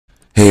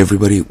Hey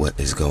everybody, what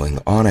is going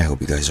on? I hope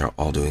you guys are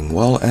all doing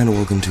well, and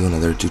welcome to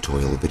another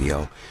tutorial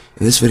video.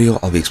 In this video,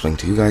 I'll be explaining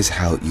to you guys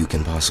how you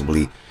can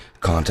possibly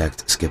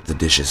contact Skip the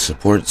Dishes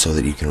support so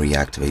that you can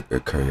reactivate your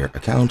Courier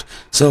account.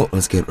 So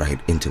let's get right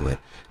into it.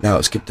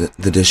 Now, Skip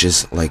the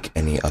Dishes, like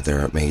any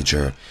other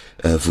major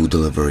food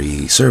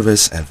delivery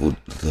service and food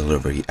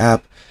delivery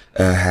app,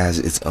 has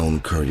its own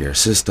courier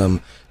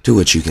system to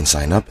which you can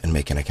sign up and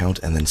make an account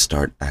and then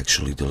start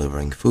actually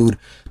delivering food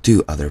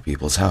to other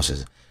people's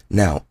houses.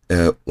 Now,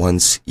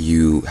 once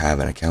you have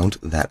an account,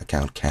 that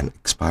account can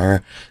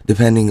expire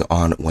depending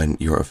on when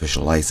your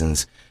official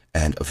license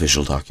and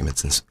official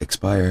documents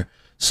expire.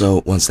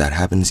 So once that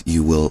happens,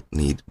 you will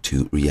need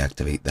to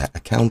reactivate that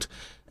account,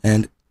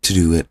 and to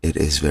do it, it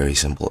is very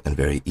simple and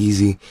very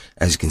easy.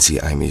 As you can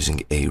see, I'm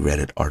using a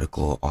Reddit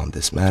article on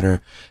this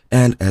matter,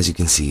 and as you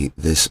can see,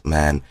 this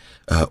man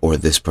or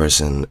this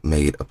person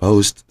made a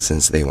post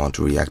since they want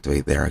to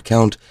reactivate their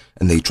account,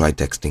 and they tried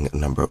texting a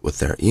number with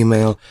their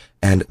email,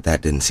 and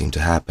that didn't seem to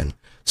happen.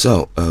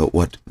 So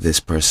what this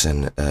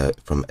person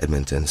from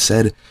Edmonton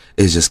said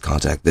is just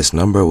contact this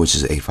number, which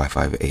is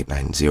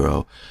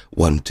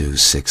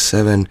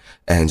 855-890-1267,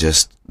 and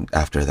just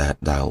after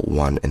that dial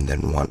 1 and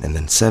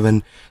then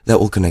 7. That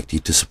will connect you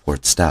to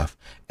support staff.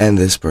 And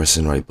this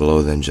person right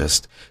below them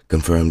just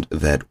confirmed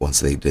that once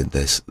they did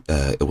this,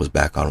 it was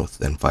back on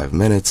within 5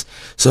 minutes.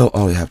 So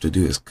all you have to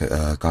do is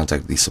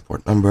contact the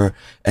support number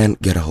and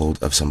get a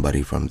hold of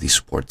somebody from the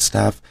support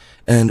staff.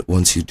 And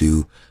once you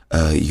do,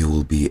 you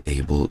will be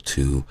able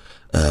to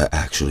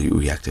actually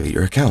reactivate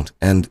your account.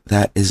 And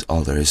that is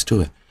all there is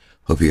to it.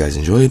 Hope you guys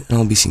enjoyed, and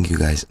I'll be seeing you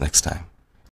guys next time.